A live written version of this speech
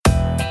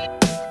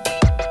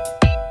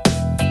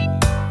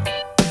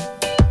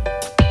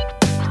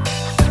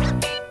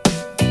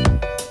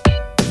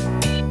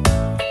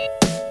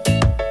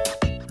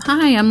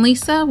I'm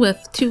Lisa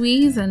with 2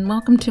 E's, and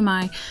welcome to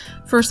my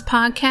first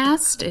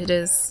podcast. It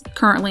is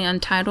currently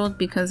untitled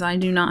because I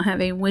do not have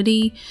a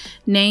witty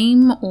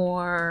name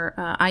or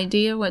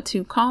idea what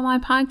to call my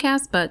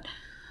podcast, but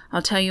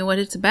I'll tell you what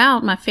it's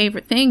about. My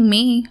favorite thing,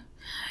 me,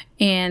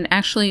 and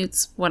actually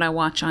it's what I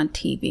watch on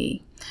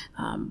TV.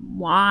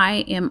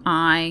 Why am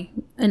I,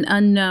 an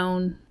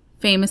unknown,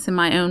 famous in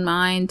my own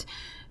mind,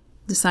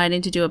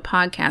 deciding to do a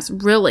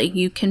podcast? Really,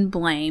 you can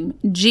blame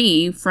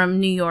G from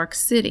New York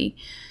City.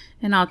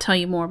 And I'll tell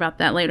you more about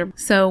that later.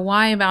 So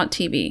why about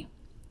TV?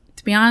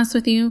 To be honest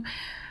with you,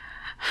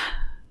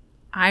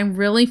 I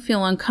really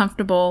feel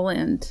uncomfortable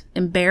and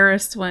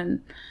embarrassed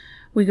when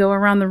we go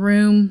around the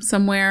room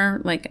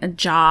somewhere, like a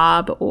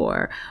job,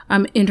 or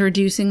I'm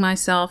introducing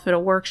myself at a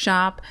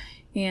workshop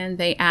and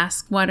they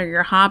ask, what are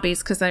your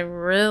hobbies? Because I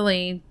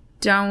really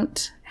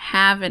don't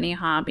have any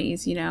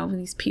hobbies. You know,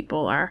 these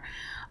people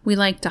we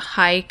like to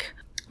hike.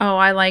 Oh,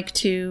 I like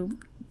to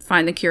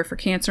find the cure for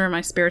cancer in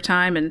my spare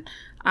time. And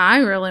I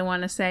really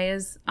want to say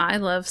is I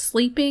love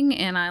sleeping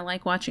and I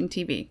like watching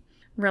TV.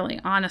 Really,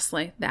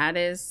 honestly, that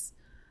is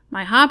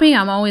my hobby.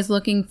 I'm always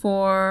looking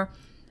for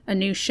a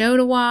new show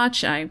to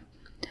watch. I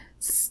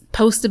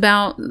post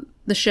about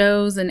the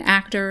shows and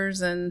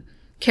actors and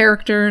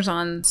characters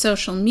on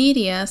social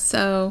media.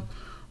 So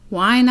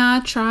why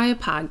not try a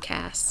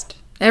podcast?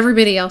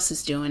 Everybody else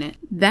is doing it.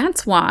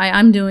 That's why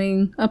I'm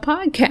doing a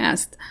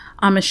podcast.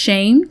 I'm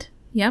ashamed.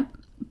 Yep.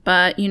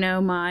 But, you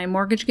know, my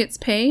mortgage gets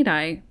paid.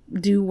 I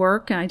do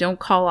work and I don't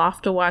call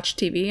off to watch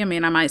TV. I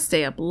mean, I might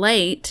stay up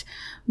late,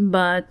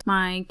 but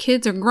my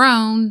kids are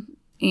grown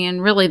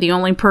and really the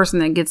only person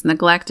that gets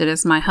neglected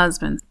is my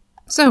husband.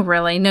 So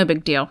really, no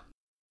big deal.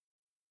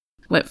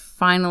 What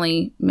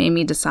finally made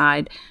me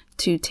decide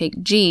to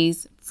take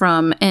G's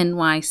from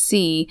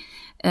NYC,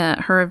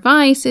 her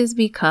advice is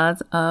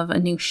because of a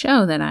new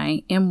show that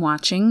I am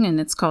watching, and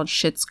it's called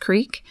Schitt's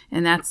Creek,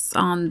 and that's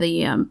on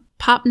the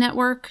Pop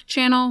Network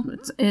channel.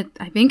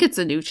 I think it's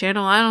a new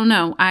channel. I don't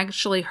know. I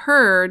actually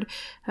heard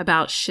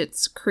about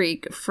Schitt's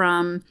Creek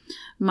from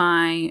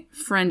my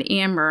friend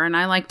Amber, and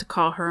I like to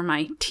call her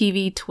my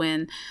TV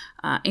twin.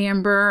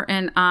 Amber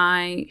and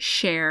I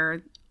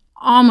share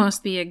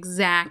almost the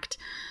exact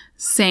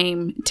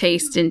same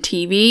taste in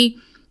TV,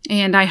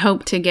 and I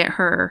hope to get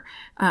her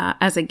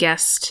as a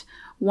guest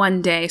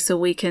one day so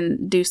we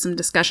can do some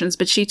discussions.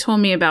 But she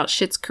told me about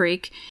Schitt's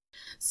Creek.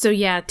 So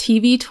yeah,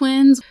 TV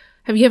twins.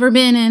 Have you ever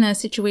been in a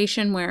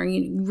situation where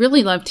you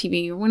really love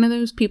TV? You're one of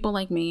those people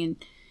like me,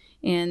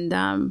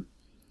 and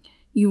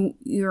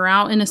you're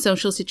out in a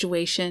social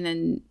situation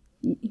and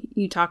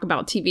you talk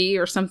about TV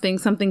or something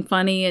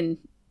funny, and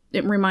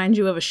it reminds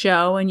you of a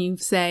show, and you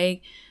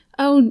say,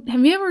 "Oh,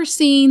 have you ever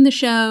seen the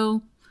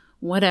show?"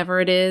 Whatever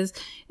it is,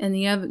 and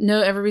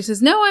everybody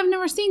says, "No, I've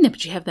never seen it."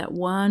 But you have that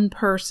one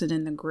person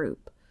in the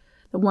group,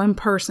 the one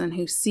person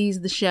who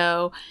sees the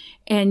show,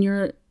 and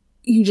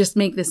you just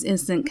make this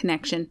instant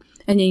connection.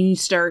 And then you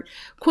start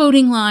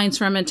quoting lines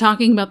from it,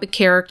 talking about the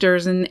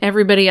characters, and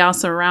everybody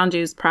else around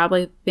you is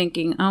probably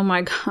thinking, oh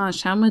my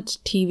gosh, how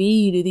much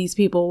TV do these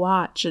people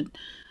watch?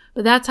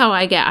 But that's how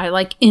I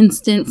like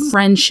instant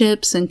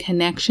friendships and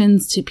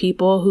connections to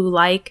people who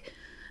like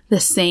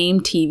the same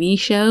TV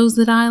shows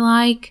that I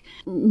like.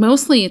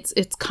 Mostly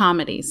it's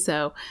comedies.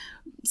 So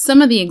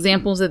some of the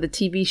examples of the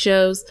TV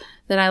shows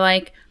that I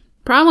like,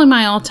 probably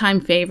my all-time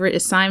favorite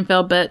is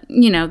Seinfeld, but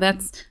you know,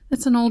 that's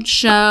an old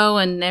show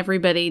and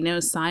everybody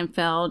knows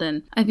Seinfeld,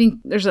 and I think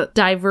there's a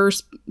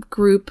diverse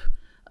group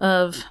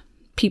of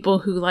people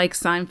who like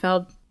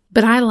Seinfeld,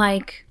 but I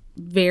like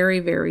very,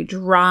 very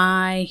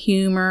dry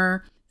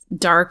humor,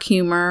 dark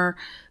humor,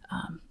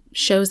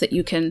 shows that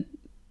you can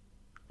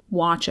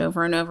watch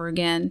over and over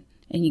again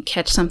and you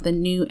catch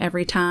something new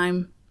every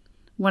time.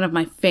 One of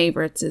my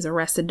favorites is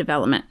Arrested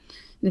Development.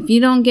 And if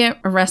you don't get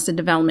Arrested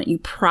Development, you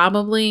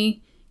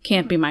probably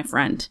can't be my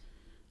friend.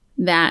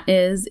 That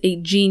is a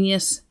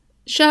genius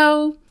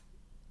show.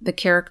 The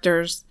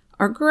characters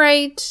are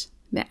great.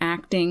 The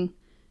acting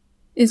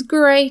is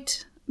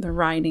great. The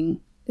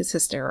writing is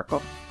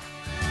hysterical.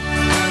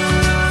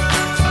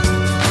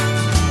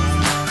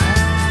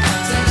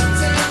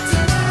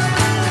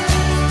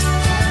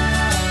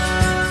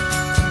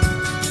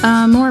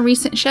 A more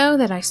recent show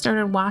that I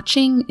started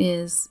watching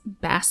is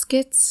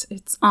Baskets.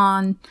 It's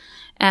on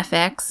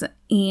FX,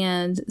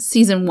 and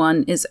season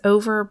 1 is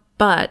over,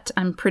 but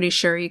I'm pretty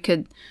sure you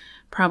could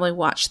probably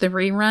watch the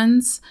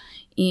reruns.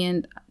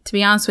 And to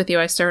be honest with you,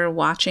 I started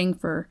watching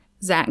for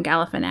Zach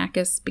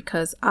Galifianakis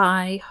because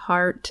I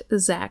heart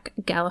Zach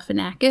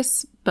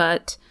Galifianakis,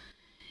 but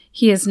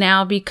he has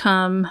now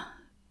become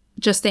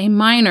just a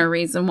minor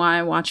reason why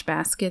I watch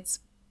Baskets.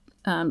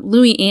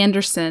 Louis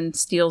Anderson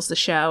steals the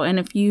show, and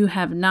if you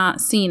have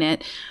not seen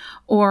it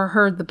or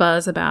heard the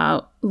buzz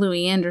about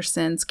Louis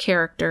Anderson's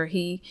character,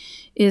 he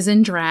is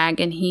in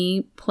drag and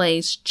he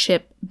plays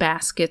Chip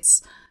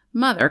Baskett's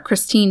mother,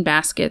 Christine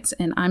Baskets,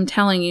 and I'm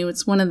telling you,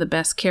 it's one of the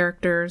best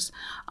characters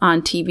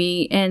on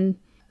TV, and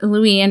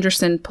Louis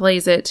Anderson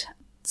plays it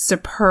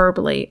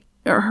superbly.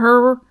 His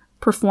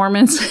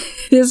performance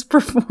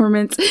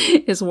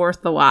is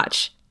worth the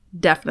watch.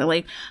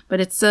 definitely. But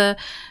it's a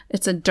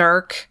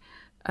dark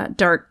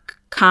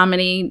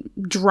comedy,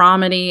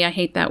 dramedy. I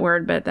hate that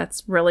word, but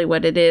that's really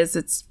what it is.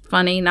 It's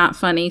funny, not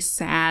funny,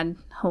 sad,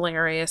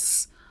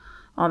 hilarious,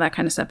 all that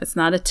kind of stuff. It's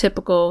not a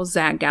typical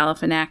Zach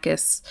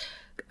Galifianakis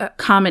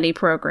comedy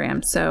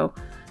program. So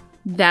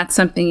that's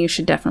something you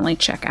should definitely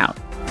check out.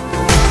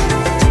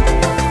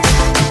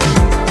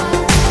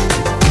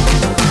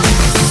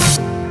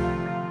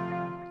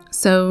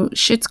 So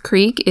Schitt's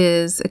Creek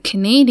is a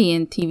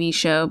Canadian TV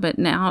show, but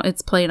now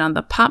it's played on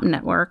the Pop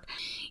Network.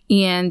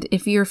 And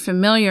if you're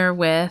familiar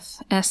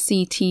with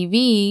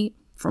SCTV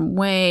from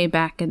way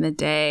back in the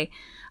day,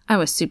 I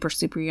was super,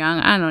 super young.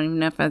 I don't even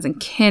know if I was in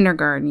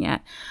kindergarten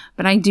yet,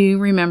 but I do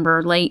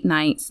remember late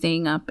night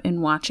staying up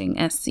and watching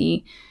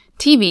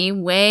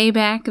SCTV way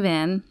back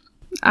then.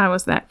 I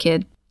was that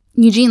kid.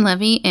 Eugene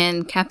Levy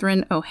and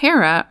Catherine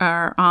O'Hara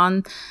are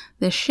on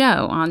the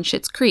show on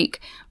Schitt's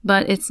Creek,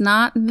 but it's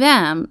not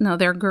them. No,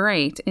 they're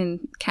great.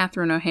 And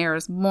Catherine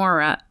O'Hara's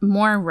Moira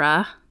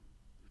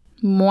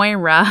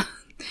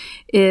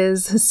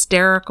is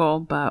hysterical,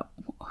 but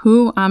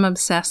who I'm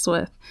obsessed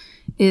with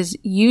is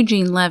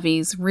Eugene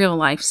Levy's real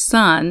life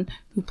son,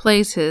 who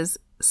plays his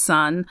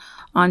son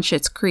on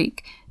Schitt's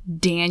Creek,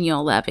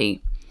 Daniel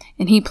Levy.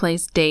 And he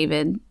plays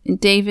David. And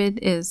David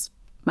is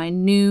my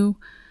new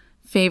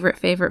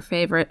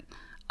favorite.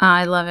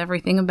 I love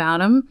everything about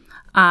him.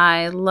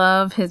 I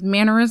love his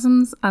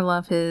mannerisms. I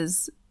love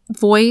his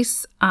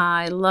voice.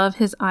 I love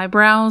his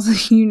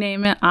eyebrows. You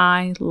name it.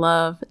 I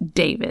love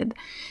David.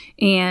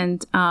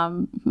 And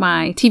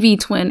my TV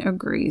twin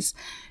agrees.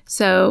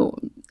 So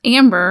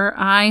Amber,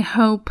 I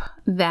hope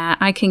that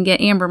I can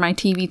get Amber, my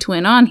TV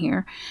twin, on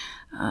here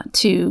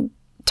to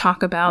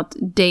talk about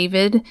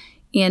David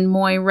and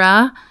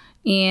Moira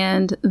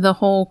and the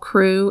whole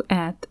crew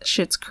at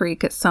Schitt's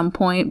Creek at some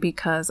point,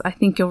 because I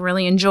think you'll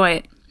really enjoy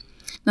it.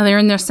 Now, they're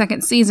in their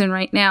second season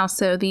right now,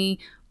 so the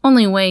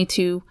only way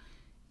to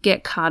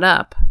get caught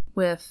up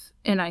with,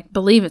 and I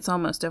believe it's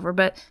almost over,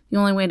 but the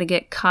only way to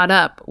get caught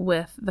up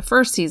with the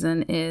first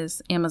season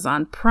is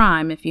Amazon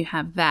Prime, if you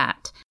have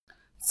that.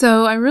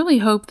 So I really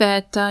hope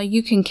that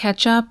you can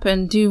catch up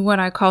and do what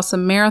I call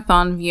some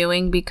marathon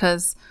viewing,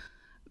 because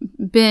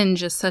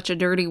binge is such a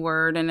dirty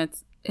word, and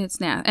it's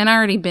nasty. And I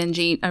already binge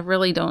eat. I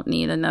really don't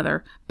need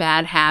another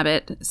bad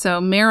habit.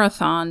 So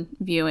marathon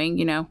viewing,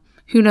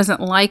 who doesn't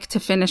like to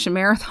finish a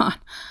marathon?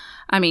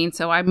 I mean,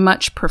 so I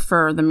much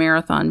prefer the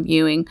marathon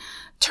viewing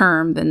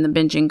term than the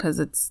binging, because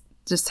it's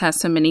just has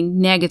so many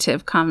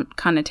negative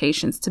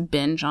connotations to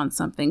binge on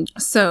something.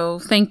 So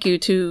thank you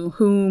to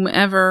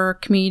whomever,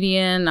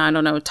 comedian,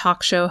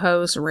 talk show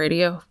host,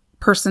 radio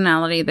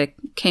personality that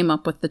came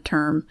up with the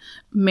term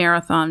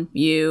marathon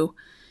view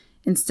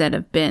instead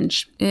of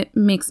binge. It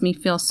makes me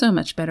feel so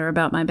much better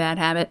about my bad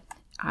habit.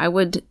 I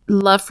would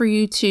love for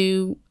you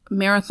to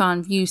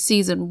marathon view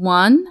season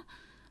 1,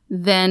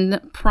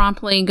 then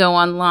promptly go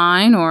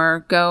online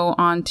or go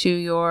onto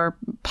your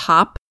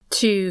Pop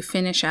to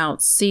finish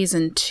out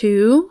season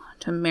 2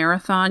 to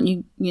marathon.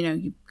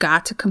 You've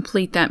got to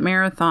complete that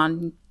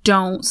marathon.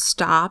 Don't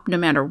stop. No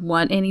matter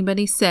what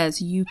anybody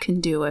says, you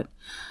can do it.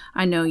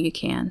 I know you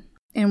can.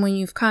 And when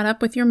you've caught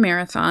up with your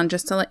marathon,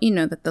 just to let you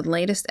know that the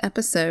latest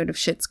episode of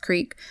Schitt's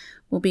Creek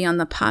will be on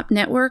the Pop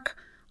Network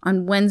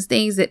on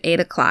Wednesdays at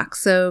 8 o'clock.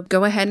 So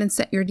go ahead and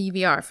set your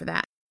DVR for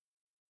that.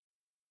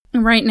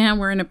 Right now,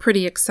 we're in a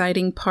pretty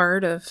exciting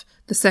part of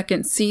the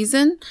second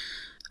season.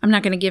 I'm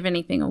not going to give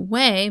anything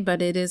away,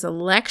 but it is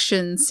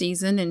election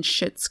season in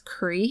Schitt's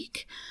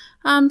Creek.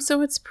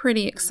 So it's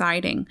pretty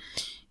exciting.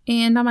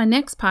 And on my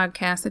next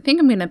podcast, I think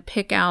I'm going to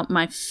pick out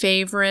my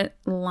favorite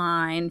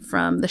line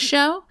from the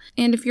show.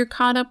 And if you're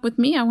caught up with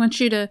me, I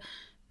want you to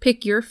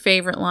pick your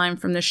favorite line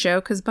from the show,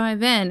 because by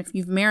then, if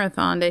you've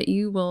marathoned it,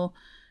 you will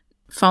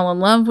fall in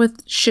love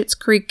with Schitt's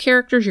Creek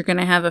characters. You're going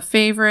to have a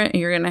favorite, and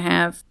you're going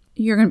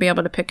to be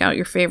able to pick out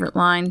your favorite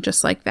line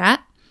just like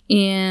that.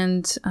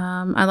 And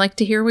I like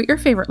to hear what your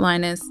favorite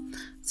line is.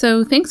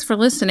 So thanks for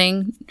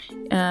listening,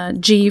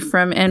 G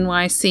from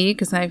NYC,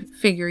 because I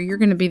figure you're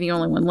going to be the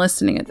only one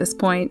listening at this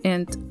point.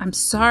 And I'm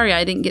sorry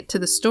I didn't get to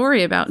the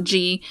story about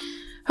G.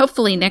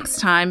 Hopefully next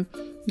time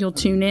you'll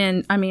tune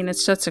in. I mean,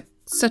 it's such a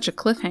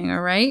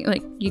cliffhanger, right?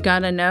 Like, you got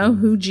to know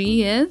who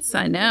G is.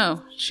 I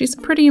know. She's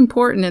pretty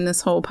important in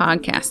this whole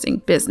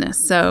podcasting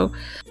business. So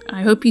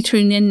I hope you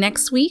tune in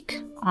next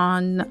week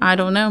on, I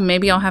don't know,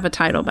 maybe I'll have a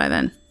title by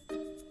then.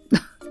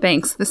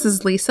 Thanks. This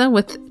is Lisa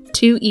with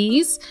 2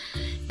 E's.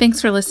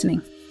 Thanks for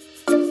listening.